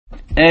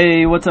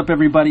Hey, what's up,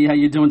 everybody? How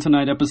you doing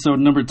tonight? Episode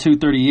number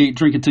 238,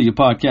 Drink It To You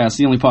podcast,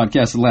 the only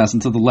podcast that lasts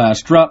until the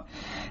last drop.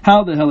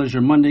 How the hell is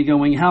your Monday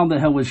going? How the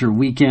hell was your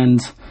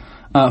weekend?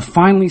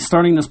 Finally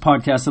starting this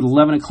podcast at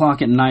 11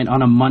 o'clock at night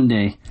on a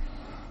Monday.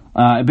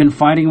 I've been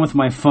fighting with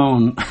my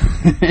phone,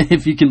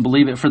 if you can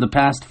believe it, for the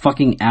past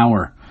fucking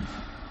hour.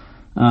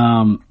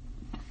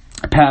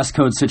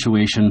 Passcode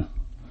situation,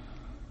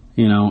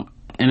 you know,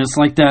 and it's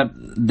like that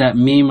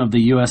meme of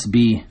the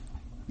USB.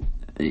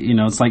 You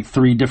know, it's like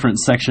three different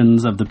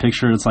sections of the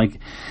picture. It's like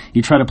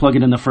you try to plug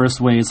it in the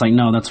first way, it's like,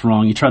 no, that's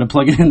wrong. You try to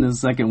plug it in the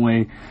second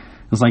way,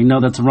 it's like, no,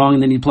 that's wrong.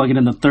 And then you plug it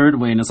in the third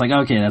way, and it's like,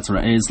 okay, that's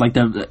right. It's like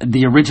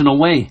the original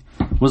way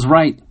was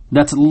right.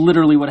 That's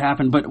literally what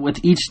happened. But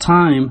with each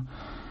time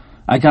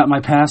I got my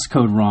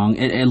passcode wrong,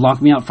 it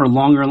locked me out for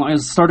longer and longer. It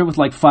started with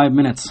like 5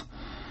 minutes.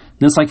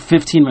 Then it's like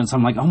 15 minutes.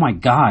 I'm like, oh my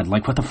God,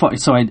 like what the fuck?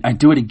 So I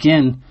do it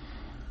again,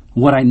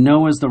 what I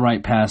know is the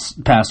right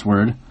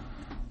password.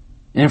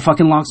 And it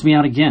fucking locks me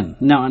out again.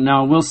 Now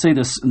I will say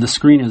this: the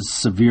screen is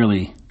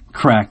severely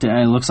cracked.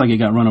 It looks like it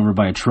got run over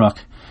by a truck.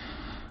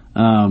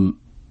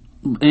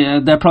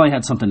 That probably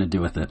had something to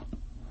do with it.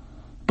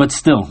 But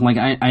still, like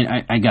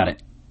I got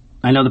it.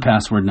 I know the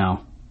password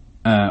now.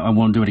 I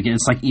won't do it again.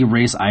 It's like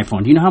erase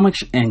iPhone. Do you know how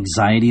much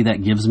anxiety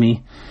that gives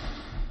me?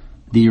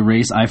 The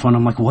erase iPhone.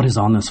 I'm like, what is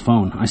on this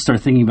phone? I start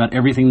thinking about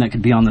everything that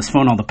could be on this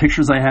phone, all the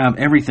pictures I have,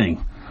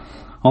 everything.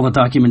 All the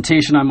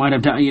documentation I might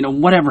have done, you know,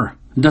 whatever.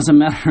 It doesn't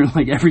matter,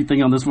 like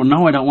everything on this phone.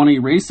 No, I don't want to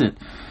erase it.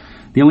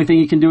 The only thing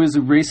you can do is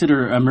erase it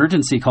or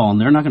emergency call,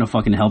 and they're not going to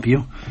fucking help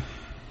you.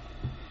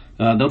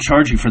 They'll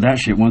charge you for that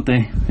shit, won't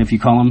they? If you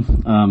call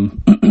them,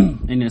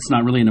 and it's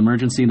not really an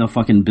emergency, they'll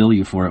fucking bill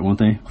you for it, won't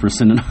they? For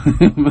sending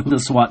the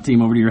SWAT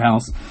team over to your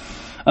house.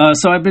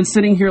 So I've been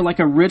sitting here like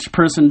a rich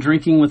person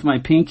drinking with my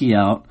pinky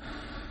out,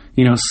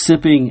 you know,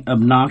 sipping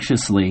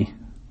obnoxiously.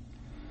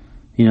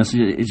 You know, so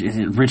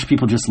rich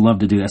people just love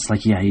to do that. It's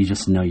like, yeah, you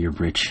just know you're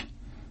rich,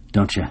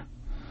 don't you?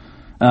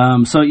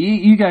 So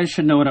you guys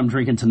should know what I'm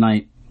drinking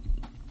tonight.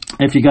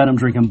 If you got them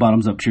drinking,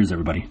 bottoms up. Cheers,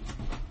 everybody.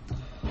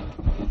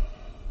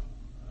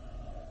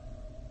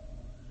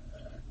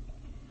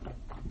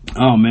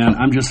 Oh, man,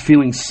 I'm just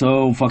feeling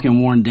so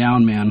fucking worn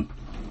down, man.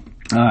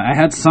 I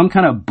had some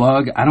kind of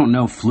bug. I don't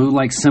know,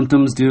 flu-like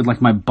symptoms, dude.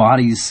 Like, my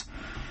body's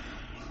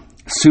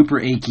super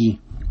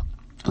achy.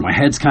 My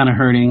head's kind of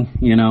hurting,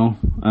 you know.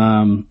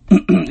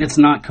 It's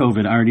not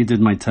COVID. I already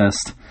did my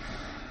test.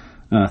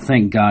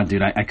 Thank God,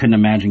 dude. I couldn't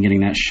imagine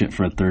getting that shit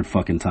for a third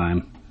fucking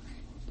time.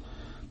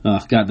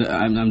 God,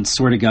 I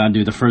swear to God,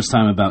 dude, the first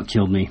time about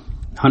killed me.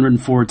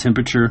 104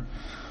 temperature.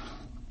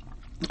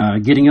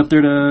 Getting up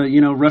there to,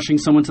 you know, rushing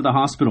someone to the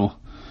hospital.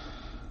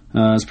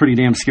 It's pretty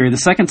damn scary. The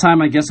second time,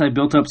 I guess I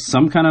built up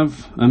some kind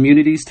of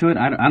immunities to it.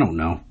 I don't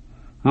know.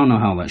 I don't know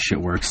how that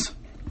shit works.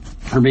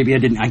 Or maybe I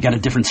didn't. I got a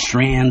different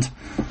strand.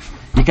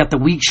 You got the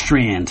weak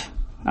strand.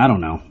 I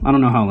don't know. I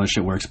don't know how that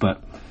shit works,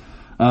 but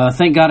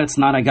thank God it's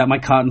not. I got my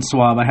cotton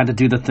swab. I had to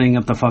do the thing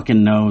up the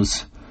fucking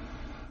nose,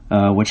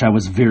 which I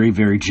was very,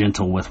 very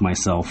gentle with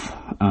myself.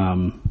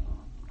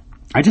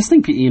 I just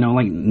think, you know,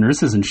 like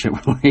nurses and shit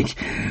were like,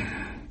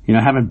 you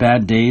know, having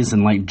bad days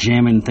and like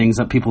jamming things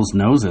up people's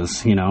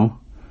noses, you know.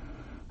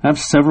 I have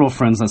several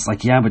friends that's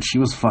like, yeah, but she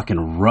was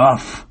fucking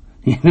rough.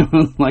 You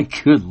know,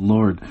 like, good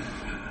Lord.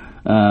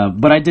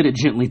 But I did it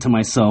gently to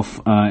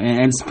myself,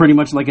 and it's pretty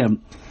much like a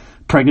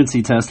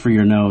pregnancy test for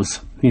your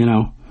nose, you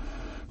know.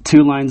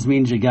 2 lines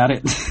means you got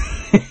it.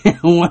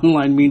 1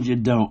 line means you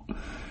don't.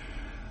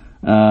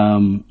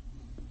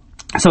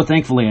 So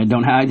thankfully I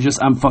don't have,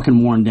 I'm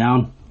fucking worn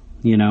down,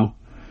 you know.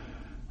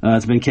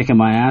 It's been kicking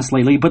my ass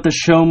lately, but the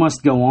show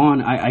must go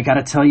on. I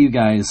gotta tell you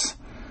guys,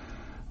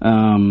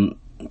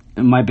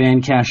 my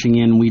band Cashing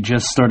In, we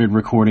just started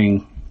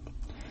recording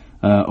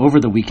over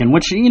the weekend,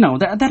 which, you know,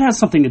 that has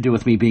something to do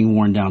with me being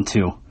worn down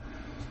too.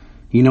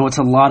 You know, it's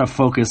a lot of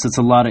focus, it's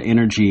a lot of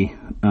energy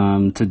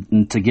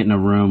to get in a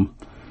room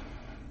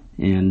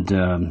and,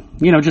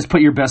 you know, just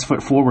put your best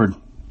foot forward,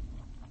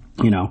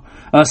 you know.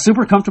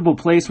 Super comfortable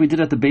place. We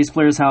did at the bass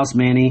player's house,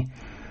 Manny.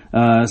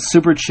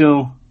 Super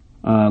chill.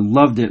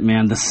 Loved it,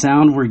 man. The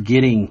sound we're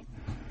getting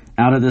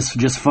out of this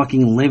just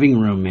fucking living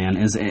room, man,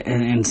 is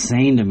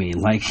insane to me.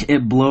 Like,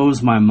 it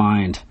blows my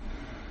mind.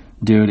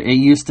 Dude, it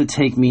used to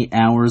take me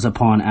hours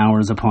upon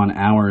hours upon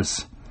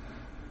hours.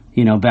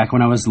 You know, back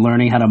when I was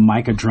learning how to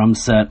mic a drum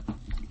set,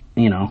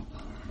 you know,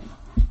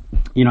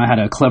 I had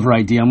a clever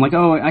idea. I'm like,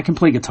 oh, I can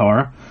play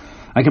guitar.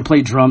 I can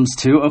play drums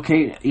too.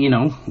 Okay, you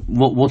know,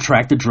 we'll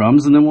track the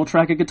drums and then we'll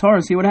track a guitar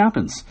and see what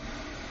happens.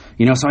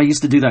 You know, so I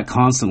used to do that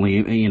constantly.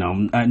 You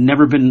know, I've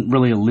never been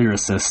really a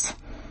lyricist.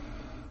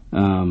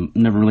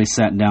 Never really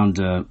sat down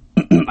to,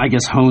 I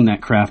guess, hone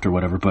that craft or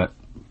whatever. But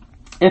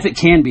if it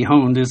can be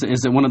honed, is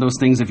it one of those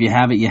things, if you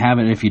have it, you have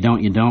it. If you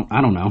don't, you don't.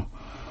 I don't know.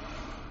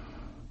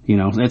 You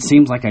know, it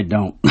seems like I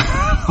don't.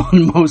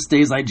 On most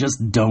days, I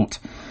just don't.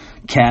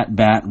 Cat,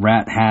 bat,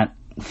 rat, hat,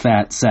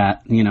 fat,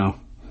 sat, you know.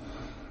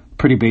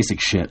 Pretty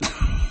basic shit.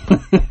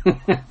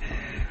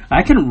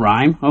 I can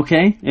rhyme,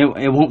 okay?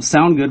 It won't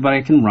sound good, but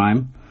I can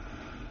rhyme.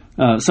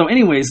 So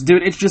anyways,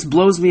 dude, it just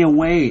blows me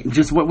away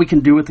just what we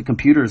can do with the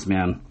computers,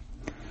 man.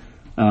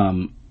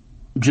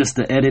 Just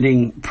the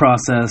editing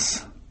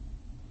process,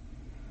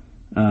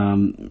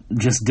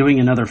 just doing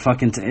another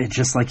fucking, it's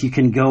just like you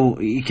can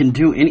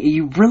do any,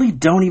 you really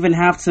don't even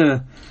have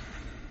to,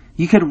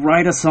 you could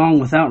write a song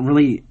without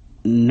really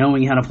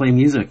knowing how to play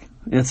music.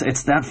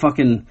 It's that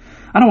fucking,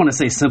 I don't want to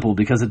say simple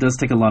because it does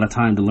take a lot of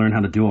time to learn how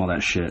to do all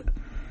that shit.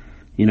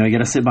 You know, you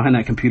gotta sit behind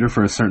that computer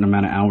for a certain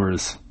amount of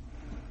hours.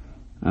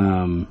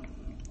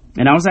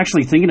 And I was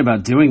actually thinking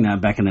about doing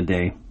that back in the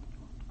day.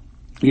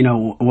 You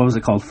know, what was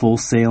it called? Full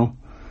Sail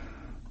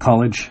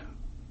College.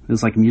 It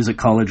was like music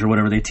college or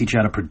whatever. They teach you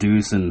how to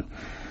produce and,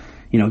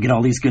 you know, get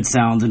all these good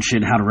sounds and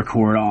shit, how to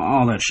record,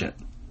 all that shit.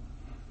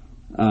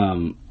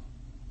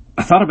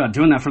 I thought about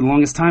doing that for the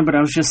longest time, but I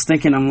was just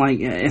thinking, I'm like,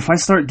 if I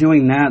start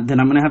doing that, then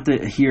I'm going to have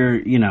to hear,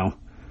 you know,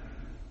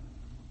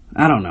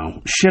 I don't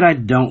know, shit I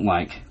don't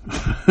like.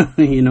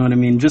 You know what I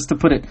mean? Just to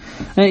put it,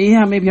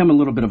 yeah, maybe I'm a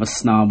little bit of a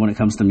snob when it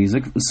comes to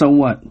music. So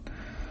what?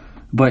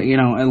 But, you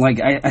know, like,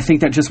 I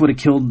think that just would have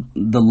killed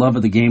the love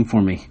of the game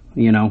for me,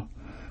 you know?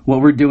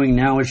 What we're doing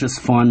now is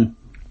just fun,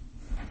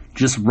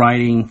 just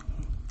writing,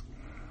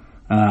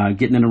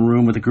 getting in a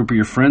room with a group of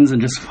your friends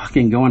and just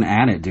fucking going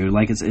at it, dude.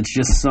 Like, it's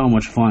just so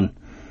much fun.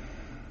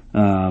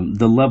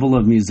 The level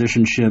of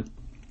musicianship,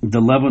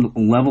 the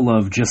level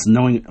of just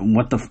knowing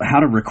how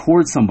to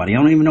record somebody. I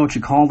don't even know what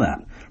you call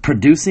that.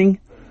 Producing?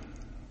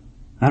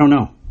 I don't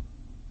know.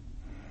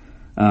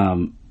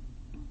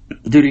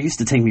 Dude, it used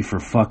to take me for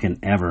fucking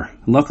ever.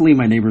 Luckily,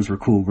 my neighbors were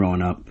cool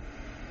growing up.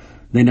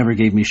 They never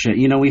gave me shit.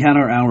 You know, we had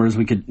our hours.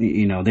 We could,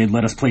 you know, they'd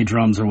let us play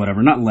drums or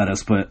whatever. Not let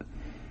us, but,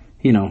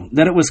 you know,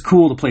 that it was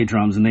cool to play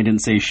drums and they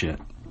didn't say shit.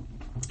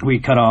 We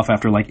cut off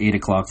after like 8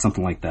 o'clock,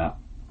 something like that.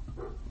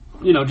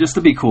 You know, just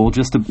to be cool,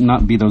 just to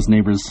not be those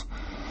neighbors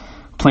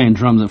playing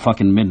drums at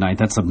fucking midnight.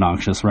 That's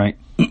obnoxious, right?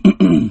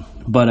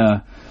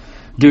 But,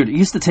 dude, it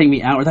used to take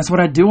me hours. That's what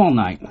I'd do all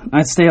night.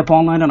 I'd stay up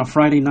all night on a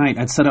Friday night.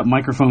 I'd set up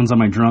microphones on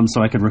my drums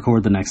so I could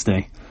record the next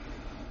day.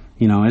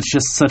 You know, it's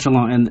just such a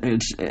long...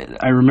 And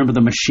I remember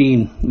the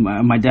machine.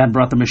 My dad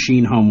brought the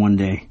machine home one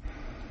day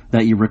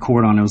that you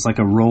record on. It was like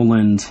a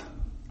Roland...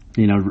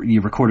 You know,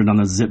 you recorded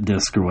on a zip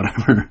disk or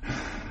whatever.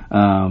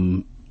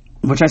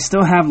 Which I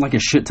still have like a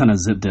shit ton of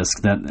zip disks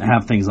that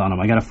have things on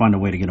them. I got to find a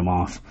way to get them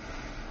off.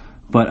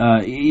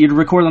 But you'd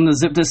record on the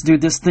zip disk,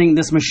 dude.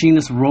 This machine,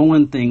 this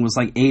Roland thing was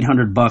like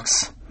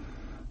 $800.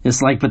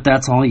 It's like, but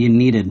that's all you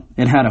needed.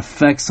 It had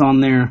effects on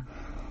there.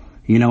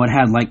 You know, it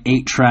had like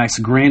 8 tracks.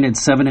 Granted,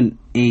 7 and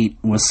 8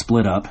 was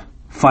split up.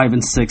 5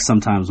 and 6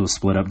 sometimes was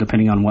split up,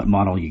 depending on what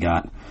model you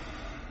got.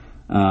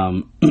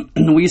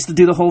 We used to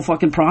do the whole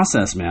fucking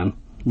process, man.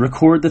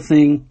 Record the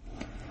thing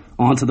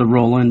onto the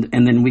Roland,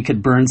 and then we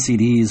could burn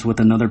CDs with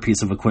another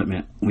piece of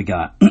equipment we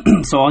got.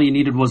 So all you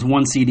needed was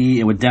one CD.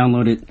 It would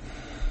download it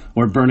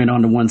or burn it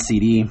onto one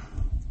CD,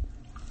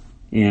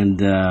 and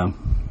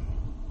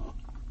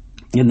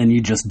then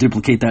you just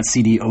duplicate that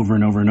CD over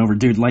and over and over.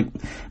 Dude, like,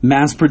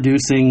 mass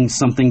producing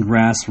something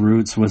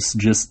grassroots was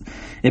just,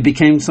 it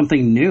became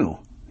something new,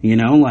 you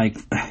know, like,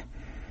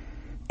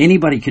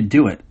 anybody could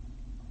do it,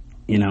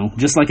 you know,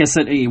 just like I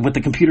said, with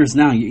the computers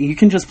now, you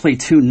can just play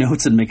 2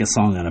 notes and make a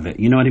song out of it,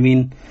 you know what I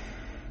mean?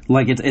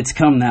 Like, it's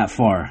come that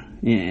far,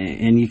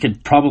 and you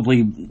could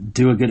probably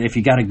do if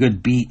you got a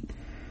good beat,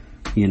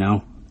 you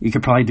know, you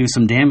could probably do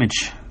some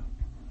damage,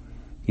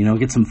 you know,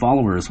 get some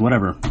followers,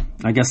 whatever.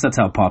 I guess that's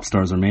how pop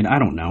stars are made. I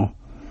don't know.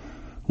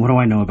 What do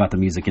I know about the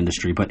music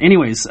industry? But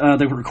anyways,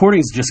 the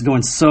recording's just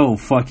going so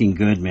fucking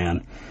good,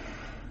 man.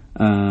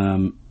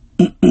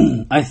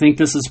 I think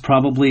this is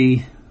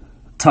probably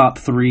top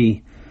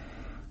 3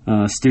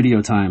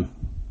 studio time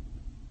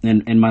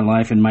in my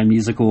life, in my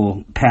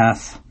musical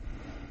path.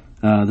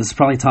 This is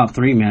probably top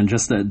 3, man.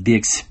 Just the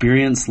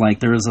experience. Like,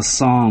 there was a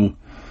song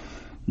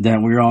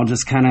that we were all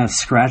just kind of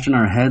scratching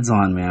our heads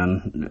on,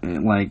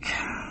 man. Like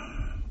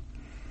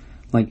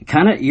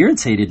kind of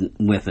irritated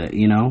with it,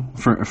 you know.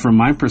 From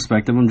my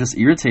perspective, I'm just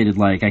irritated.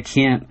 Like,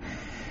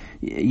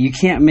 you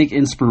can't make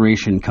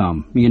inspiration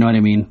come. You know what I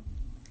mean?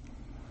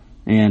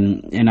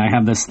 And I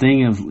have this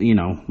thing of, you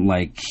know,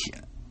 like,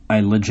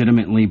 I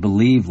legitimately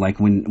believe, like,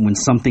 when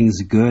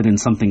something's good and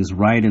something's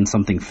right and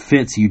something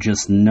fits, you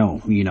just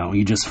know, you know,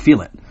 you just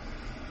feel it,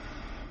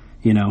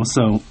 you know.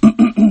 So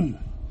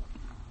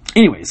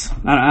anyways,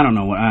 I don't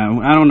know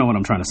what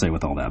I'm trying to say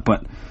with all that,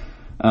 but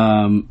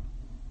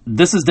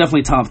this is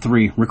definitely top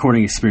 3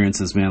 recording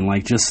experiences, man.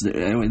 Like, just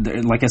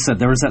like I said,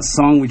 there was that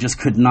song we just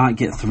could not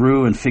get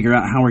through and figure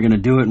out how we're going to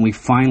do it, and we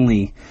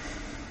finally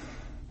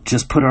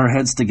just put our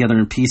heads together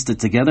and pieced it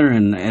together,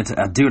 and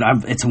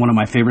it's one of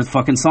my favorite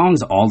fucking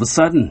songs all of a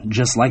sudden,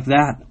 just like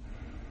that,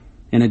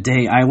 in a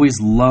day. I always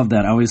love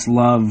that. I always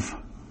love,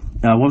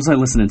 what was I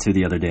listening to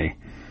the other day?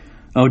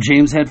 Oh,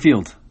 James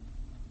Hetfield,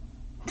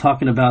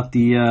 talking about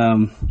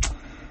the,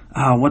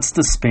 what's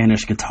the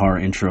Spanish guitar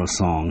intro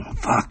song?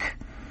 Fuck.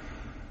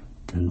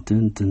 Dun,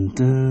 dun, dun,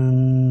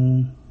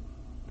 dun.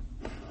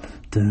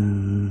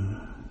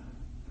 Dun,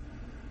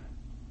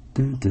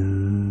 dun,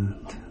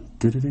 dun,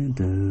 dun, dun,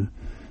 dun.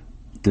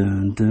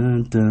 Dun,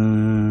 dun,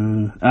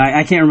 dun.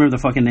 I can't remember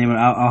the fucking name of it.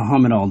 I'll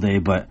hum it all day,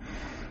 but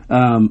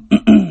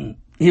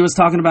he was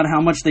talking about how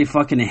much they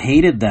fucking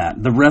hated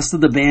that. The rest of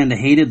the band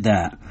hated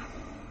that.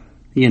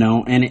 You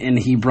know, and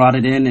he brought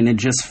it in, and it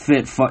just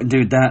fit.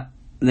 Dude, that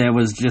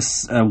was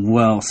just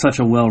such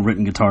a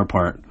well-written guitar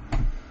part.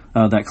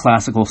 That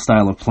classical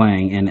style of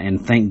playing,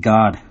 and thank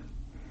God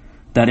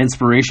that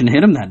inspiration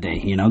hit him that day.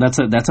 You know, that's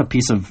a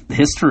piece of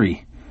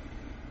history.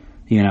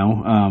 You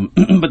know,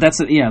 but that's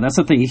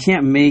the thing. You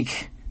can't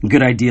make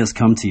good ideas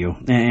come to you.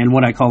 And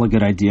what I call a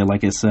good idea,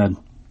 like I said,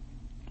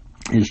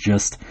 is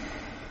just,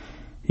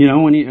 you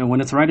know,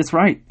 when it's right, it's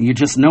right. You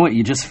just know it.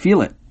 You just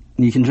feel it.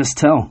 You can just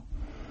tell.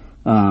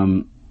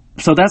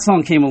 So that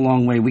song came a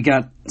long way. We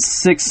got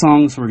 6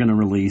 songs we're going to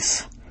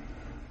release.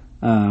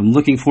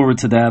 Looking forward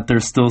to that.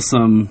 There's still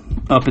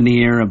some up in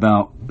the air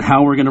about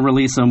how we're going to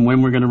release them,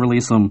 when we're going to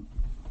release them,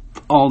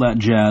 all that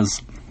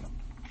jazz.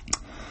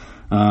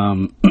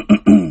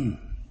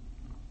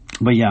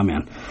 But yeah,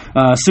 man,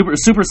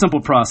 super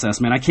simple process,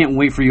 man. I can't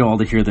wait for you all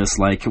to hear this.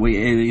 Like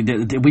we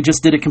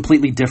just did it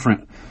completely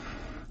different.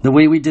 The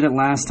way we did it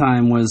last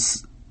time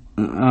was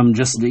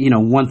just, you know,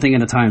 one thing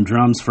at a time.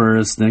 Drums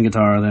first, then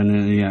guitar,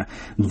 then yeah.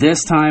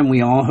 This time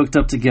we all hooked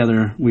up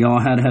together. We all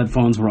had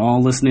headphones. We're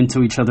all listening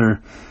to each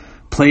other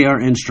play our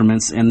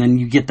instruments, and then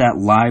you get that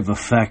live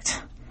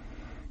effect.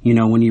 You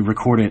know, when you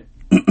record it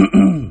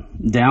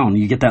down,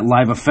 you get that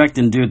live effect,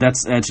 and dude,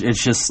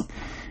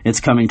 it's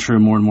coming true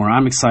more and more.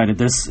 I'm excited.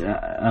 There's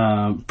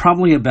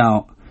probably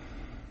about,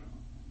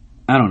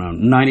 I don't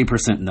know,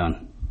 90%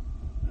 done.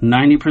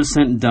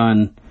 90%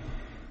 done,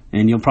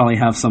 and you'll probably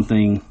have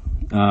something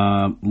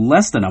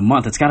less than a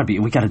month.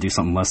 We got to do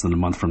something less than a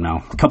month from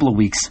now. A couple of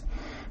weeks.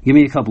 Give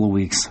me a couple of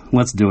weeks.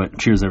 Let's do it.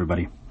 Cheers,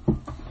 everybody.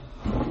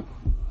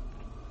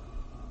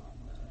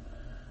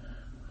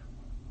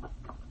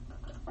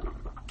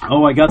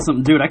 Oh, I got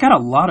some, dude, I got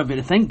a lot of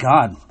it. Thank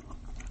God.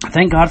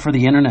 Thank God for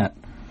the internet.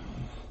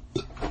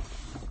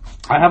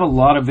 I have a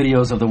lot of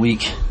videos of the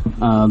week,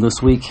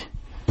 this week.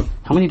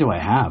 How many do I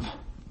have?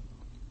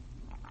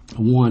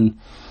 1,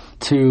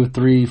 2,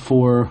 3,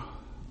 4,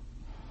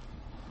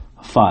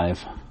 5.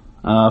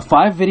 5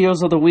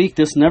 videos of the week.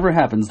 This never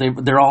happens.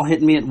 They're all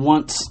hitting me at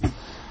once.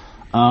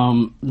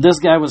 This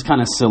guy was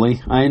kind of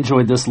silly. I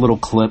enjoyed this little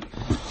clip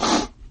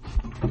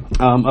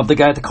of the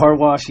guy at the car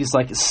wash. He's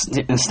like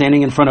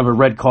standing in front of a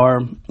red car,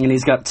 and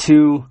he's got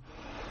 2,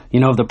 you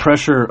know, the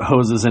pressure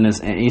hoses in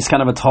he's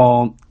kind of a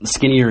tall,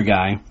 skinnier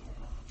guy.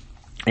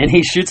 And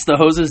he shoots the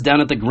hoses down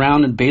at the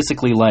ground and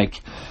basically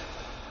like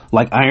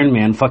Iron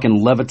Man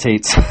fucking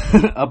levitates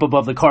up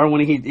above the car.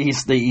 When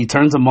he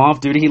turns them off,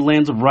 dude, he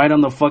lands right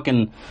on the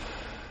fucking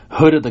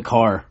hood of the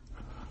car.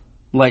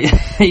 Like,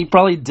 he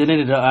probably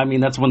didn't. I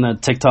mean, that's when the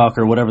TikTok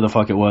or whatever the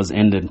fuck it was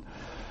ended.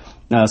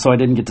 So I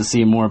didn't get to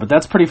see more. But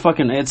that's pretty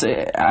fucking...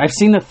 I've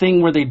seen the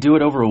thing where they do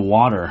it over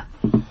water.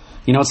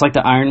 You know, it's like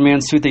the Iron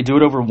Man suit. They do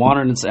it over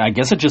water, and I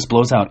guess it just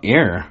blows out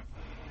air.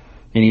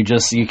 And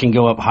you can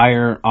go up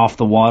higher off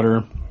the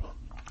water.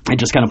 It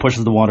just kind of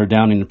pushes the water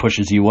down and it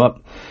pushes you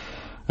up.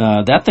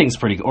 That thing's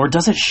pretty good. Or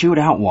does it shoot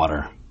out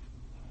water?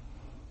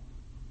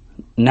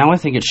 Now I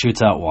think it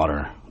shoots out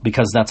water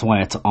because that's why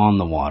it's on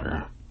the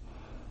water.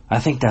 I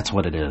think that's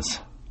what it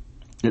is.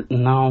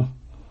 No.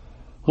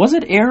 Was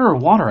it air or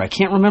water? I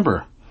can't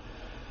remember.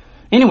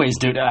 Anyways,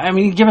 dude, I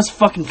mean, give us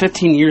fucking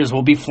 15 years.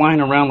 We'll be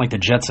flying around like the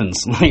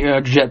Jetsons. Like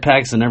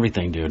jetpacks and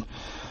everything, dude.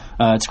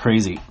 It's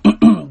crazy.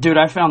 Dude,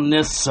 I found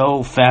this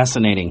so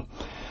fascinating.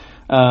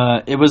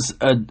 It was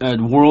a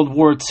World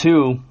War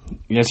II.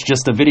 It's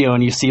just a video,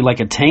 and you see like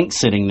a tank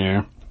sitting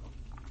there.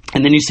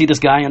 And then you see this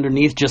guy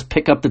underneath just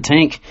pick up the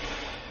tank.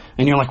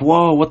 And you're like,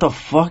 whoa, what the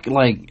fuck?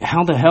 Like,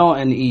 how the hell?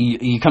 And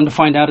you come to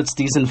find out it's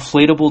these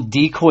inflatable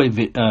decoy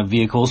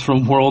vehicles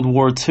from World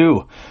War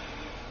II.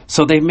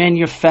 So they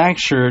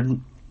manufactured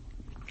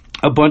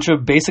a bunch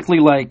of basically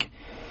like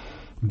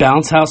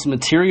bounce house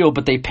material,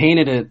 but they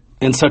painted it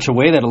in such a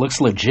way that it looks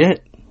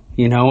legit,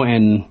 you know,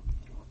 and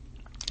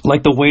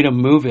like the way to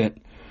move it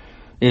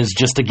is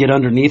just to get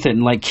underneath it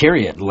and like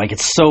carry it. Like,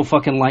 it's so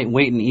fucking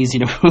lightweight and easy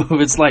to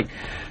move. It's like,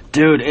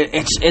 dude,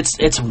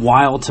 it's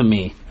wild to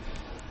me.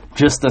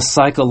 Just the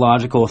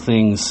psychological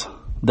things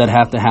that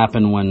have to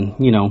happen when,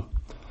 you know,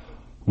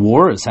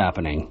 war is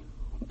happening.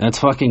 That's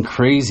fucking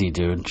crazy,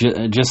 dude.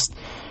 Just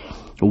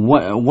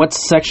what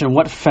section,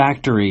 what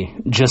factory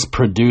just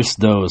produced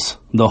those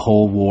the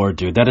whole war,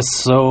 dude? That is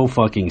so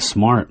fucking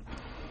smart.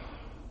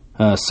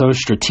 So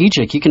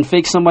strategic. You can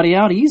fake somebody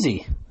out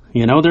easy.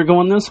 You know, they're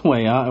going this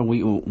way.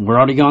 We're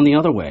already gone the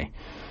other way.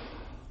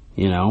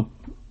 You know?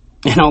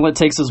 And all it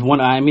takes is one.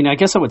 I mean, I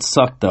guess it would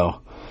suck,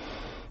 though.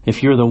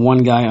 If you're the one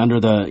guy under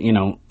the, you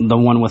know, the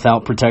one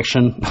without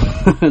protection,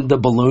 the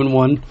balloon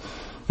one,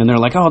 and they're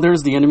like, oh,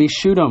 there's the enemy,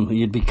 shoot them.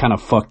 You'd be kind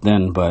of fucked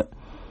then, but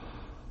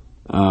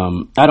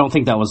I don't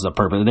think that was the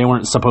purpose. They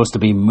weren't supposed to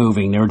be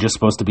moving. They were just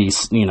supposed to be,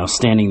 you know,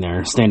 standing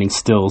there, standing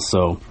still.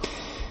 So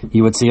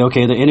you would see,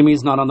 okay, the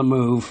enemy's not on the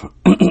move,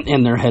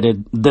 and they're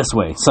headed this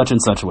way, such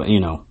and such way, you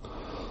know.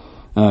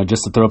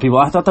 just to throw people.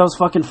 I thought that was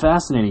fucking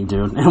fascinating,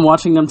 dude. And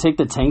watching them take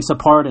the tanks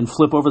apart and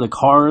flip over the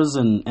cars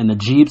and the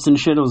Jeeps and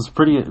shit, it was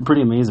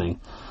pretty amazing.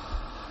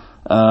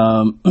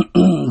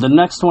 The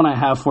next one I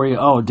have for you,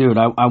 oh, dude,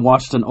 I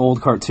watched an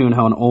old cartoon,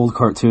 how an old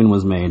cartoon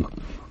was made.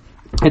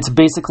 It's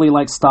basically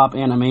like stop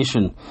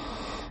animation,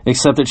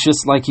 except it's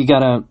just like you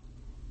gotta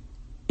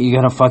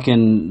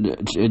fucking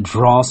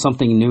draw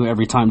something new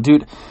every time.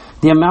 Dude,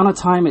 the amount of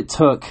time it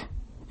took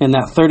in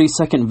that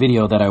 30-second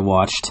video that I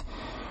watched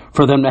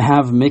for them to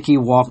have Mickey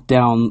walk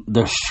down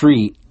the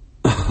street.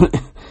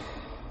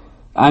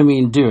 I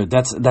mean, dude,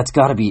 that's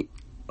gotta be,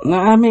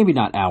 maybe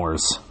not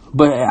hours,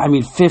 but I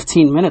mean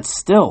 15 minutes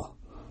still.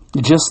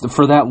 Just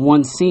for that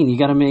one scene, you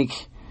gotta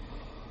make,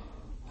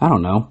 I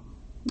don't know.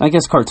 I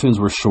guess cartoons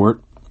were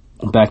short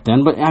back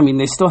then, but I mean,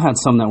 they still had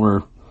some that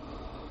were,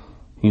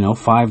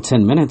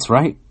 5-10 minutes,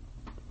 right?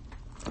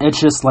 It's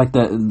just like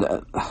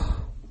the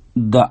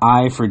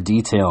eye for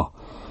detail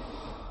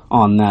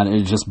on that.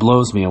 It just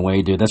blows me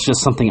away, dude. That's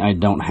just something I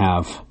don't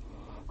have.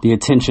 The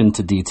attention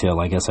to detail,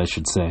 I guess I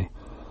should say.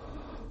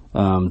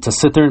 To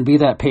sit there and be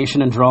that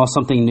patient and draw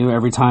something new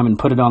every time and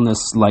put it on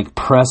this like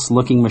press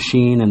looking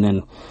machine, and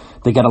then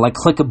they gotta like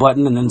click a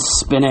button and then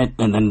spin it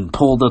and then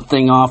pull the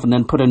thing off and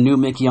then put a new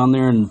Mickey on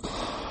there and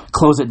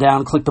close it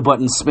down, click the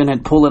button, spin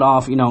it, pull it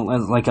off,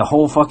 like a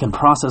whole fucking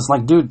process.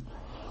 Like, dude,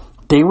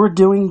 they were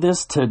doing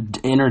this to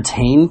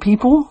entertain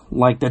people.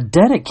 Like, the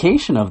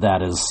dedication of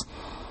that is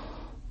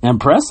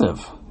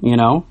impressive,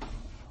 Now,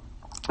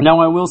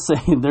 I will say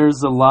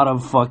there's a lot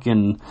of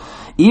fucking,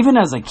 even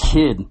as a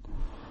kid,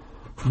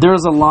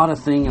 there's a lot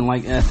of things in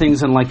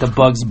like the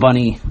Bugs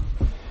Bunny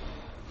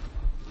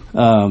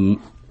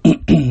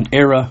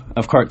era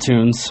of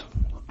cartoons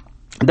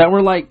that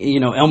were like,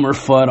 Elmer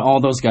Fudd, all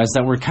those guys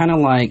that were kind of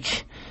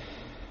like,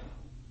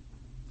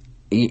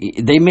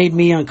 they made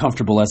me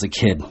uncomfortable as a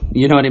kid.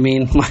 You know what I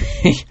mean?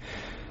 Like,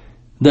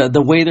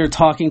 the way they're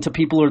talking to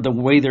people or the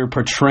way they're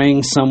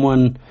portraying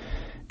someone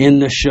in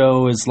the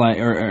show is like,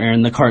 or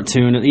in the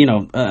cartoon,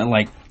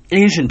 like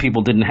Asian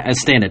people didn't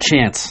stand a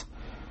chance.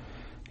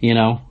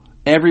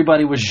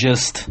 Everybody was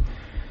just,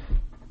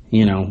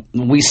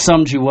 we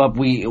summed you up.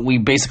 We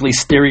basically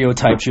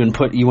stereotyped you and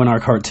put you in our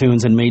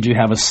cartoons and made you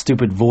have a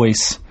stupid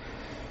voice,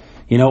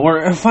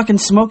 or fucking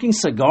smoking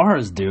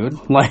cigars, dude.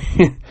 Like,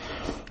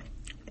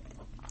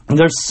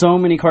 there's so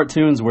many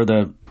cartoons where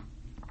the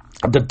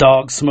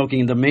dog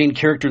smoking, the main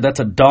character that's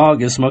a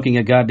dog is smoking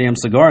a goddamn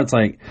cigar. It's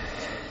like,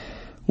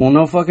 well,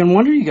 no fucking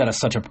wonder you got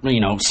such a,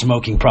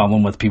 smoking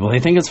problem with people. They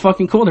think it's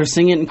fucking cool. They're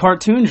seeing it in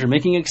cartoons. You're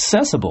making it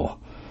accessible.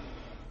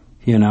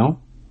 A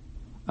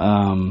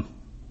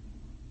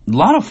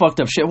lot of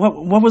fucked up shit.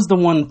 What was the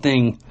one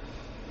thing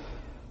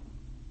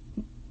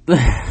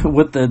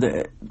with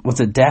what's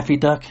it, Daffy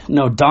Duck?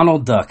 No,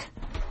 Donald Duck.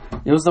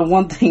 It was the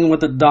one thing with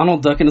the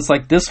Donald Duck, and it's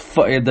like this.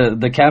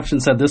 The caption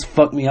said, "This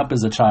fucked me up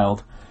as a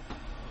child."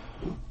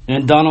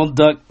 And Donald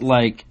Duck,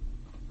 like,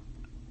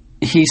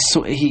 he's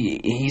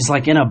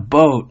like in a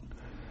boat,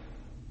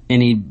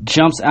 and he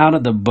jumps out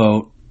of the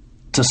boat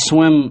to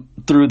swim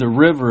through the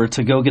river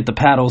to go get the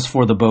paddles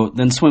for the boat,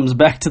 then swims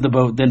back to the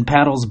boat, then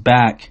paddles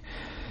back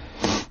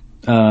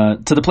to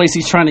the place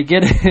he's trying to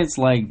get. It's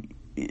like,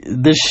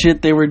 this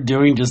shit they were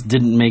doing just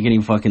didn't make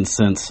any fucking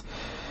sense.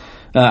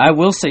 I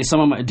will say some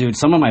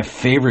of my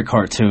favorite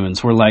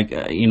cartoons were like,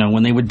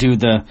 when they would do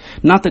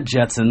not the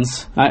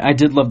Jetsons. I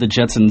did love the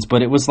Jetsons,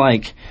 but it was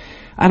like,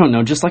 I don't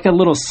know, just like a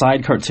little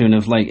side cartoon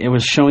of like, it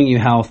was showing you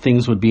how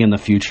things would be in the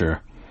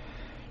future.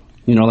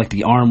 Like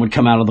the arm would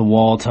come out of the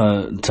wall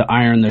to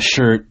iron the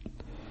shirt.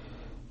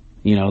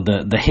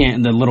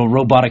 The little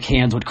robotic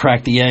hands would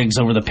crack the eggs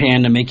over the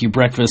pan to make you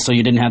breakfast, so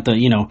you didn't have to,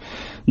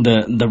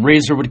 the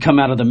razor would come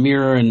out of the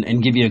mirror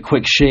and give you a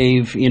quick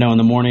shave, in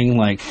the morning.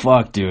 Like,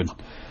 fuck, dude.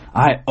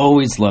 I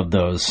always loved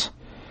those.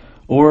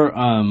 Or,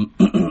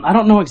 I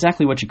don't know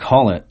exactly what you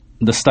call it,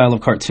 the style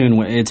of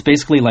cartoon. It's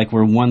basically like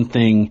where one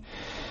thing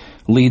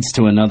leads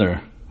to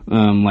another.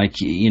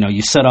 Like,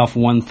 you set off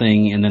one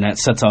thing and then that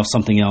sets off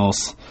something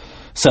else.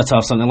 Sets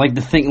off something like the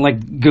thing,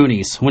 like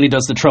Goonies, when he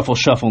does the truffle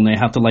shuffle and they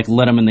have to like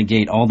let him in the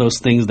gate. All those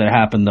things that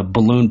happen, the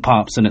balloon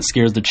pops and it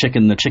scares the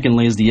chicken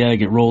lays the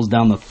egg, it rolls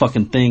down the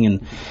fucking thing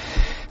and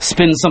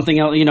spins something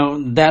else,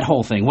 that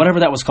whole thing, whatever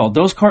that was called.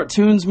 Those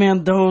cartoons,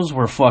 man, those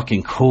were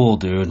fucking cool,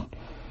 dude.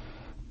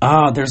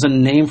 There's a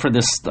name for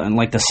this,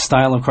 like the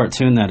style of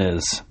cartoon that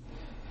is,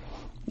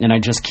 and I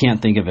just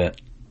can't think of it.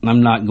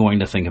 I'm not going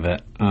to think of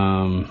it.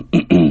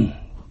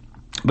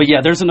 But yeah,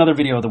 there's another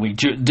video of the week.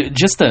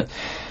 Just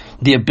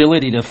the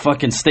ability to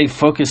fucking stay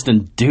focused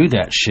and do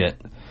that shit,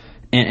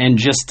 and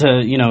just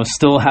to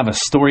still have a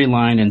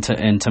storyline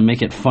and to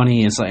make it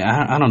funny is like,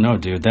 I don't know,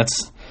 dude.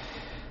 That's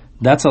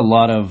a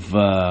lot of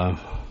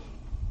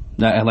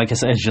that. Like I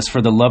said, it's just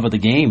for the love of the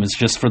game. It's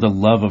just for the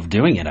love of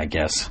doing it, I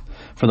guess,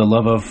 for the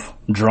love of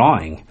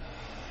drawing.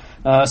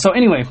 So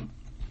anyway,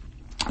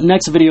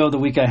 next video of the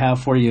week I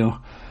have for you.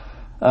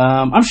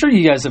 I'm sure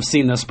you guys have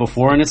seen this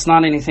before, and it's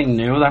not anything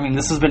new. I mean,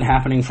 this has been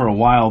happening for a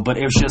while, but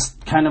it was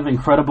just kind of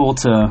incredible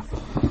to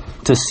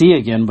see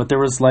again. But there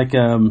was like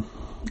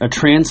a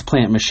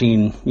transplant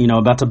machine, you know,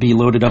 about to be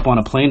loaded up on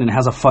a plane, and it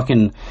has a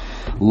fucking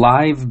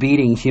live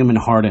beating human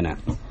heart in it.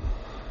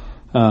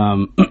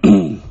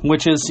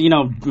 Which is, you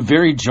know,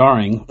 very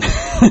jarring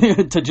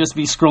to just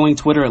be scrolling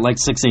Twitter at like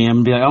 6 a.m.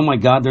 and be like, oh my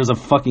God, there's a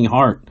fucking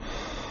heart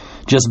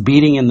just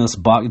beating in this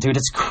box. Dude,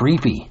 it's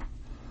creepy.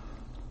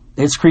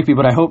 It's creepy,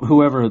 but I hope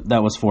whoever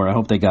that was for, I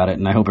hope they got it,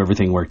 and I hope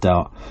everything worked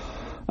out.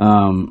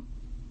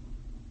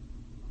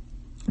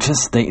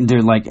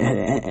 Dude, like,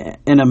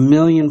 in a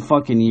million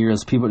fucking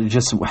years, people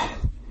just,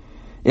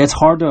 it's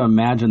hard to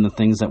imagine the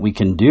things that we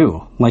can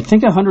do. Like,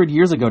 think 100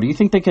 years ago, do you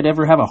think they could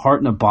ever have a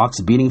heart in a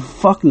box beating?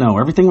 Fuck no.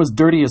 Everything was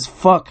dirty as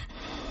fuck.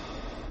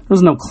 There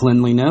was no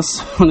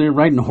cleanliness when they were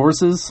riding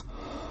horses.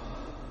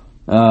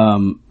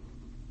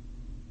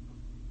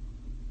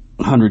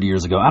 100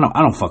 years ago. I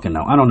don't fucking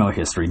know. I don't know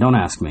history. Don't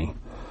ask me.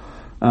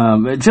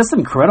 Just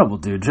incredible,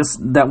 dude. Just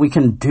that we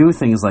can do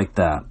things like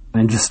that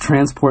and just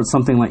transport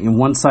something like in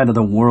one side of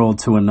the world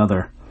to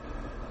another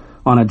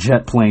on a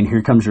jet plane.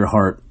 Here comes your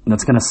heart.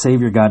 That's going to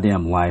save your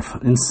goddamn life.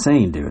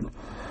 Insane, dude.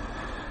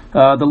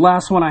 The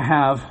last one I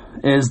have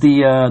is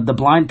the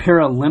blind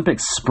Paralympic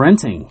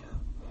sprinting.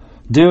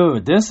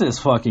 Dude, this is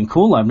fucking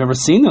cool. I've never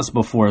seen this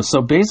before.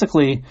 So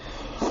basically,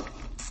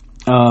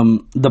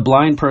 the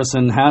blind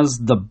person has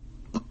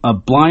a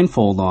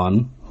blindfold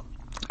on,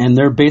 and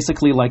they're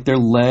basically like their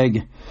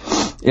leg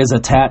is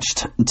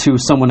attached to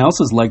someone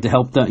else's leg to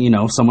help them, you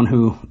know, someone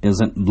who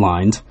isn't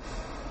blind,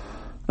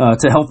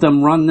 to help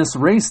them run this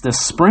race, this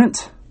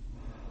sprint.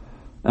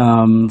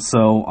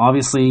 So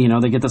obviously, you know,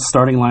 they get the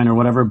starting line or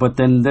whatever, but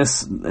then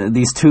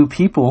these two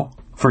people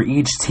for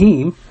each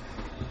team,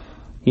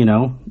 you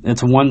know,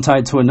 it's one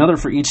tied to another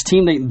for each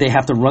team. They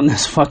have to run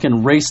this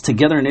fucking race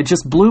together, and it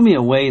just blew me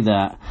away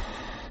that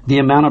the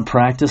amount of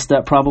practice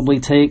that probably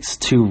takes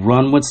to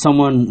run with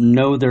someone,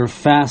 know their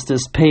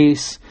fastest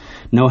pace,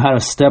 know how to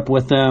step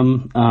with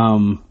them.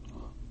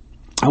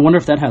 I wonder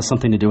if that has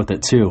something to do with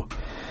it too.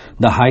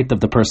 The height of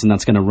the person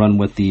that's going to run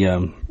with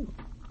the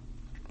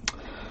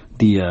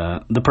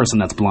person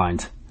that's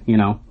blind. You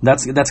know,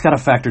 that's got a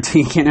factor too.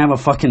 You can't have a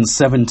fucking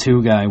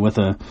 7'2" guy with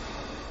a,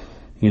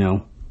 you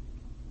know,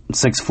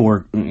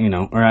 6'4", you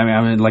know, or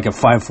I mean like a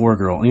 5'4"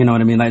 girl. You know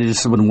what I mean? That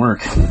just wouldn't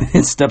work.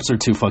 His steps are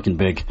too fucking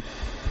big.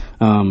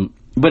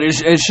 But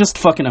it's just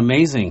fucking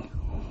amazing,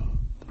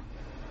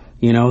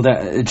 you know,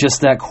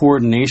 that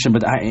coordination.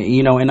 But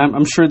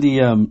I'm sure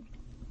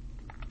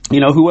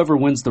whoever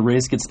wins the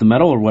race gets the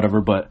medal or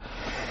whatever. But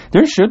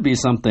there should be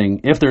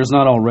something, if there's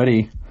not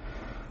already,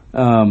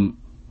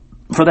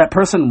 for that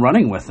person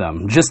running with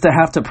them, just to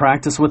have to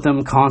practice with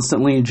them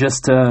constantly,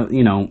 just to,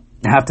 you know,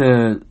 have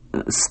to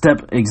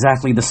step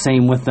exactly the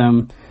same with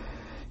them.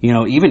 You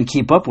know, even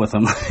keep up with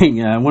him.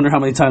 Yeah, I wonder how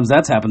many times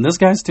that's happened. This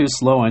guy's too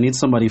slow. I need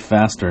somebody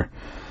faster.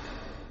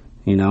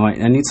 You know,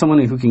 I need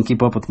someone who can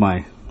keep up with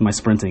my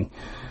sprinting.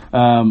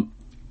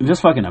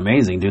 Just fucking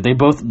amazing, dude.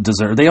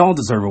 They all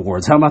deserve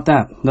awards. How about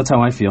that? That's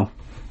how I feel.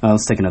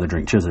 Let's take another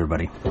drink. Cheers,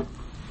 everybody.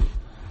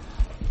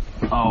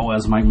 Oh,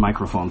 as my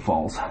microphone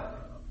falls.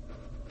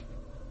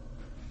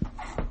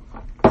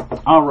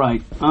 All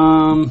right.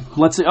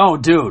 Let's see. Oh,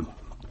 dude.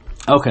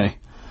 Okay.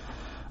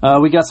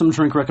 We got some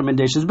drink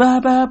recommendations.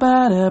 And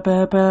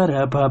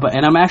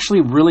I'm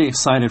actually really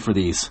excited for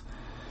these.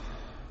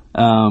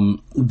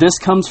 This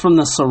comes from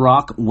the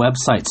Ciroc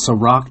website,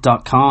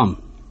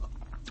 Ciroc.com.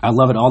 I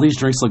love it. All these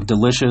drinks look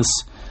delicious.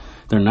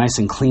 They're nice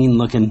and clean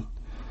looking.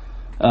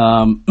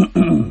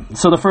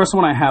 So the first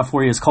one I have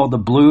for you is called the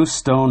Blue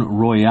Stone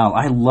Royale.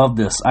 I love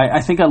this.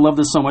 I think I love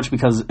this so much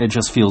because it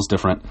just feels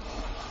different.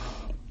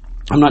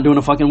 I'm not doing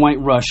a fucking White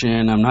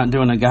Russian. I'm not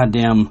doing a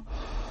goddamn,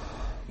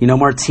 you know,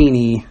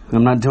 martini.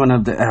 I'm not doing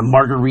a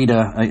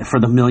margarita for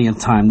the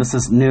millionth time. This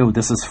is new.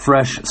 This is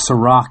fresh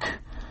Ciroc.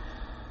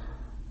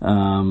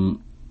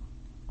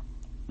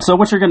 So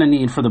what you're going to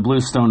need for the Blue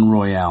Stone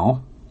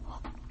Royale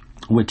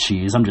with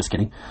cheese, I'm just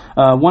kidding,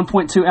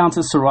 1.2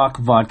 ounces Ciroc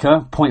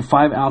vodka,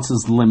 0.5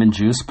 ounces lemon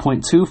juice,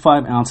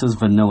 0.25 ounces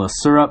vanilla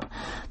syrup,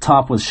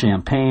 top with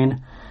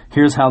champagne.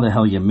 Here's how the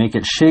hell you make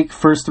it. Shake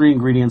first three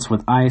ingredients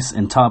with ice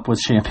and top with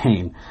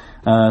champagne.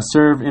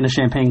 Serve in a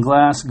champagne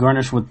glass,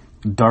 garnish with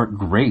dark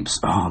grapes.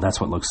 Oh,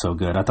 that's what looks so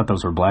good. I thought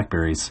those were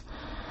blackberries.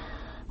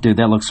 Dude,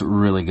 that looks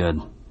really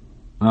good.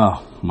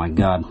 Oh, my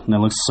God. That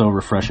looks so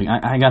refreshing.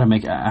 I got to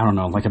make, I don't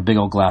know, like a big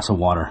old glass of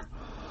water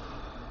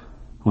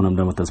when I'm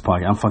done with this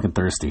podcast. I'm fucking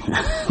thirsty.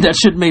 That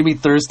shit made me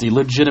thirsty.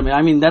 Legitimate.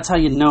 I mean, that's how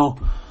you know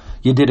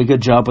you did a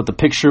good job with the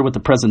picture, with the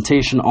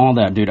presentation, all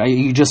that, dude.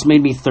 You just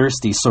made me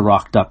thirsty,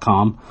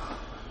 Ciroc.com.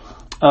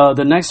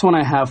 The next one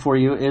I have for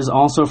you is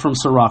also from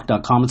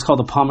Ciroc.com. It's called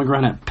the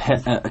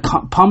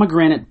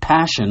Pomegranate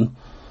Passion.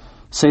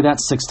 Say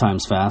that 6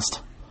 times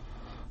fast.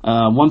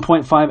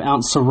 1.5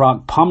 ounce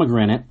Ciroc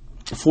pomegranate,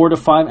 4 to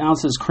 5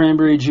 ounces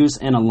cranberry juice,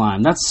 and a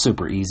lime. That's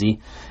super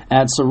easy.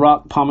 Add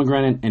Ciroc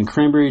pomegranate and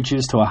cranberry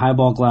juice to a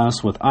highball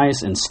glass with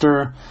ice and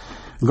stir.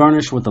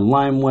 Garnish with a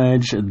lime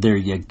wedge. There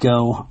you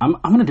go. I'm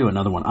going to do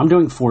another one. I'm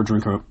doing 4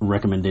 drink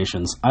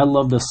recommendations. I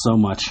love this so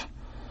much.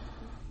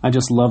 I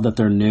just love that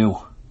they're new.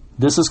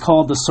 This is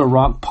called the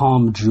Ciroc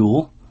Palm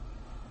Jewel.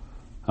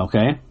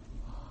 Okay?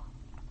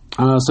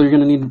 So you're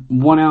going to need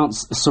 1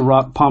 ounce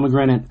Ciroc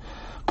pomegranate,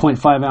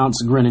 0.5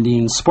 ounce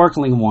grenadine,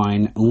 sparkling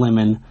wine,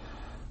 lemon.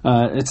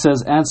 It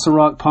says add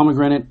Ciroc,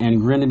 pomegranate,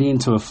 and grenadine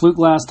to a flute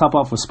glass, top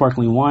off with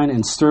sparkling wine,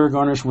 and stir,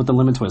 garnish with a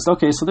lemon twist.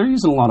 Okay, so they're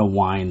using a lot of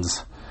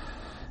wines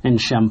and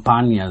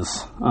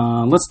champagnes.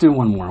 Let's do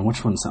one more.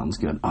 Which one sounds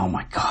good? Oh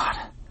my god.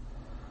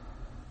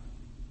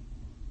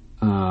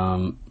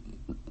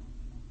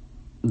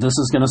 This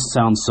is going to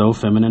sound so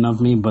feminine of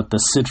me, but the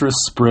citrus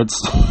spritz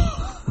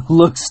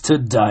looks to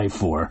die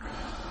for.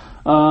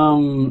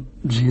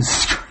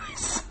 Jesus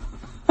Christ.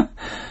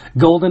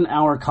 Golden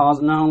Hour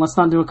Cosmo. No, let's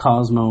not do a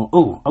Cosmo.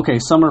 Oh, okay,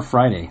 Summer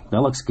Friday.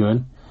 That looks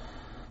good.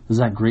 Is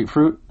that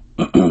grapefruit?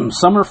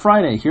 Summer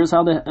Friday. Here's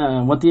how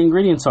what the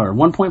ingredients are.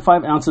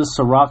 1.5 ounces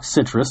Ciroc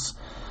citrus,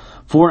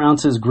 4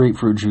 ounces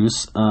grapefruit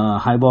juice,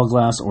 highball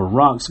glass or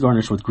rocks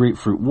garnished with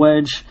grapefruit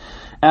wedge.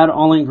 Add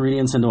all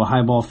ingredients into a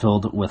highball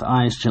filled with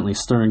ice. Gently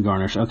stir and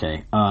garnish.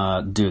 Okay,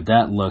 dude,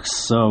 that looks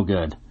so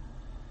good.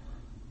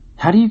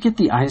 How do you get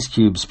the ice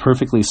cubes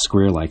perfectly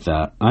square like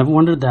that? I've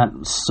wondered that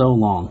so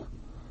long.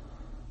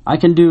 I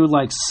can do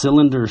like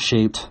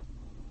cylinder-shaped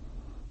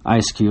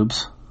ice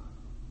cubes.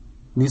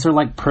 These are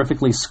like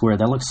perfectly square.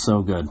 That looks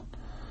so good.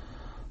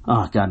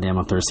 Oh, goddamn,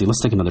 I'm thirsty.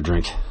 Let's take another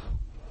drink.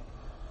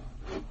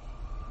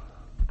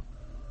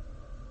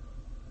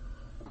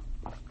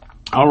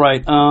 All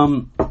right,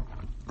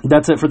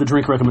 that's it for the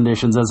drink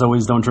recommendations. As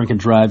always, don't drink and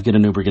drive. Get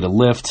an Uber, get a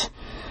Lyft.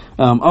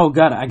 Oh,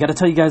 God, I got to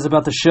tell you guys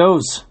about the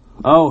shows.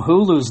 Oh,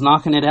 Hulu's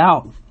knocking it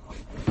out.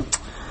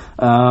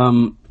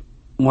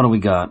 What do we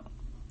got?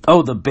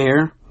 Oh, The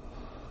Bear.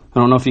 I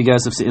don't know if you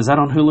guys have seen. Is that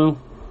on Hulu?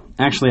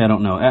 Actually, I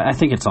don't know. I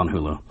think it's on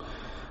Hulu.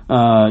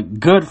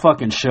 Good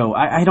fucking show.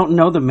 I don't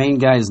know the main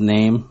guy's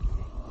name.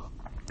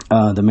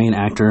 The main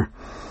actor.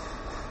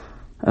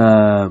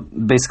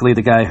 Basically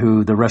the guy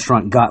who the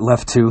restaurant got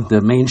left to.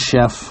 The main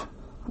chef.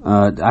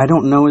 I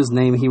don't know his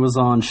name. He was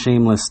on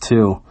Shameless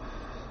too.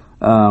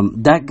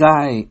 That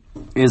guy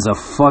is a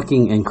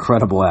fucking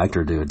incredible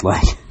actor, dude.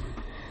 Like,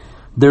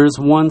 there's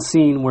one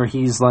scene where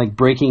he's like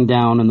breaking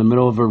down in the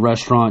middle of a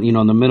restaurant, you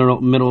know, in the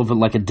middle of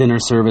like a dinner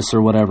service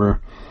or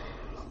whatever.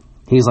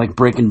 He's like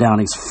breaking down,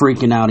 he's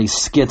freaking out, he's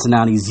skitzing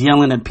out, he's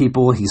yelling at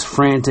people, he's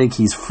frantic,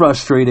 he's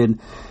frustrated,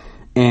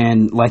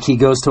 and like he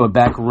goes to a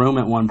back room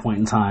at one point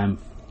in time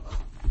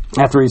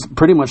after he's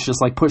pretty much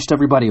just like pushed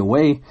everybody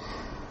away.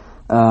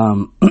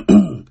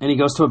 And he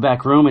goes to a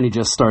back room and he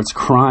just starts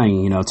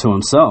crying, you know, to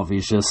himself.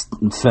 He's just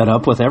fed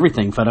up with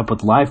everything, fed up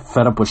with life,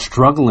 fed up with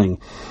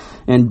struggling.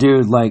 And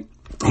dude, like,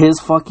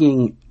 his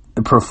fucking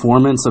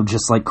performance of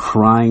just like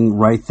crying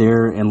right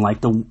there, and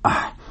like the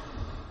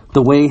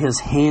way his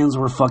hands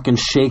were fucking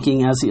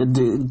shaking as he,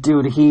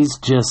 dude, he's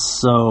just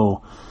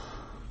so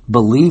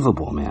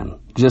believable, man.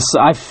 Just,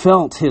 I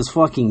felt his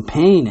fucking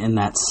pain in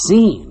that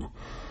scene.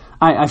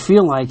 I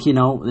feel like, you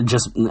know,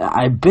 just,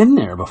 I've been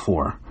there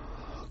before.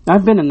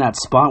 I've been in that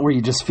spot where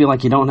you just feel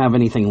like you don't have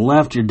anything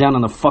left. You're down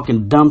in the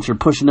fucking dumps. You're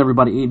pushing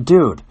everybody.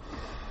 Dude,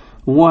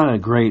 what a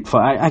great...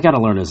 I gotta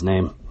learn his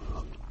name.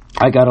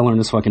 I gotta learn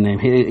his fucking name.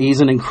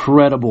 He's an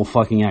incredible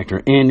fucking actor.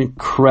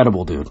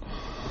 Incredible, dude.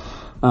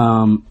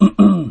 So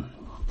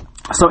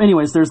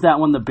anyways, there's that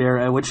one, The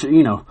Bear, which,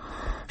 you know,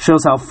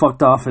 shows how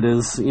fucked off it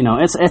is. You know,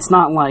 it's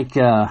not like...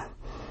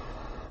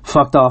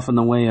 fucked off in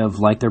the way of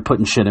like they're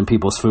putting shit in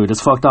people's food.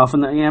 It's fucked off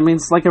in the, I mean,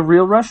 it's like a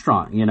real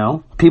restaurant, you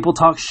know. People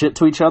talk shit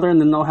to each other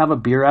and then they'll have a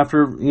beer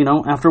after, you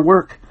know, after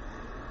work.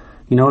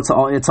 You know, it's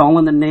all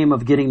in the name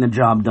of getting the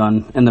job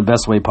done in the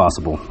best way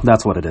possible.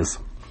 That's what it is.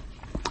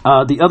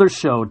 The other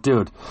show,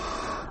 dude,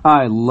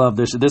 I love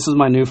this. This is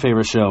my new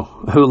favorite show.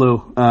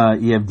 Hulu,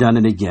 you have done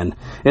it again.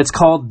 It's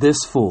called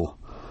This Fool.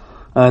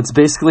 It's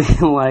basically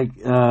like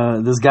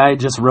this guy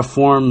just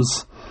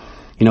reforms,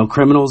 you know,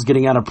 criminals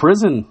getting out of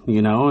prison,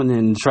 you know,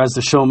 and tries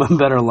to show them a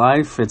better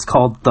life. It's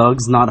called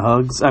Thugs, Not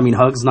Hugs. I mean,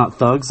 Hugs, Not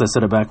Thugs. I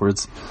said it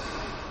backwards.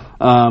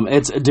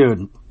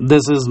 Dude,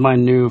 this is my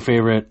new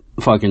favorite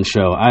fucking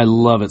show. I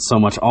love it so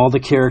much. All the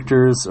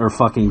characters are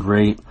fucking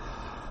great.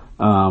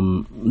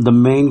 The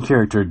main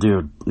character,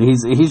 dude,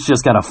 he's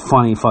just got a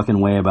funny fucking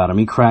way about him.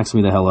 He cracks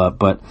me the hell up.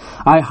 But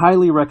I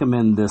highly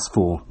recommend This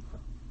Fool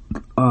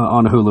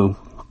on Hulu.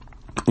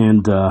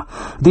 And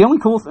the only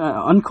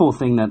uncool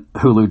thing that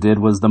Hulu did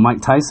was the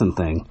Mike Tyson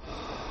thing.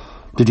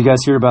 Did you guys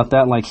hear about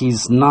that? Like,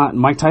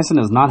 Mike Tyson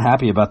is not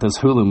happy about this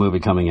Hulu movie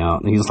coming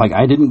out. And he's like,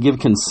 I didn't give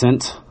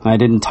consent. I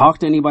didn't talk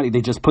to anybody.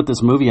 They just put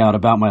this movie out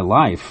about my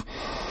life.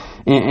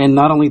 And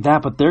not only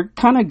that, but they're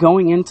kind of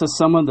going into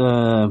some of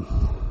the,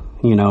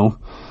 you know,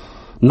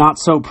 not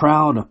so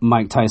proud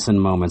Mike Tyson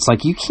moments.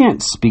 Like, you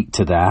can't speak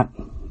to that.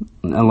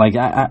 Like,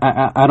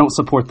 I don't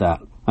support that.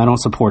 I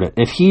don't support it.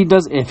 If he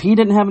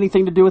didn't have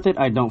anything to do with it,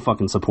 I don't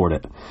fucking support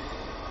it.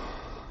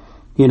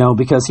 You know,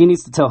 because he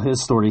needs to tell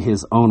his story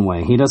his own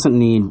way. He doesn't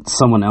need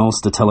someone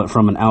else to tell it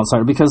from an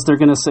outsider, because they're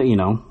going to say, you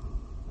know,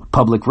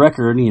 public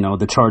record, you know,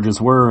 the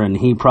charges were, and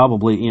he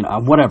probably, you know,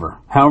 whatever.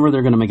 However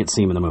they're going to make it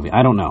seem in the movie.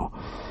 I don't know.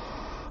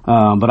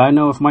 But I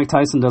know if Mike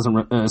Tyson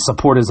doesn't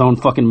support his own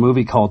fucking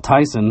movie called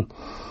Tyson,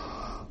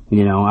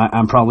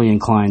 I'm probably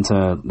inclined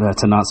to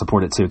not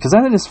support it too, because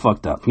that is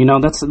fucked up.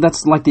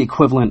 That's like the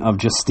equivalent of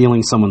just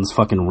stealing someone's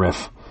fucking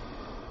riff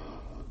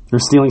or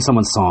stealing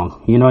someone's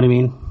song. You know what I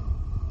mean?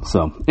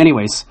 So,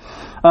 anyways,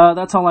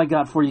 that's all I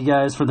got for you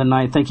guys for the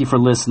night. Thank you for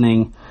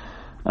listening.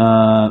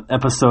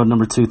 Episode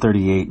number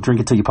 238.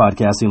 Drink It Till You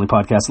Podcast, the only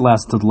podcast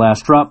last to the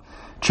last drop.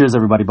 Cheers,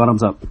 everybody.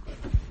 Bottoms up.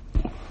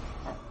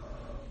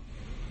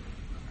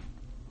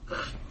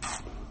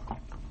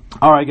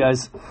 All right,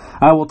 guys.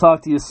 I will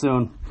talk to you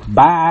soon.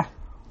 Bye.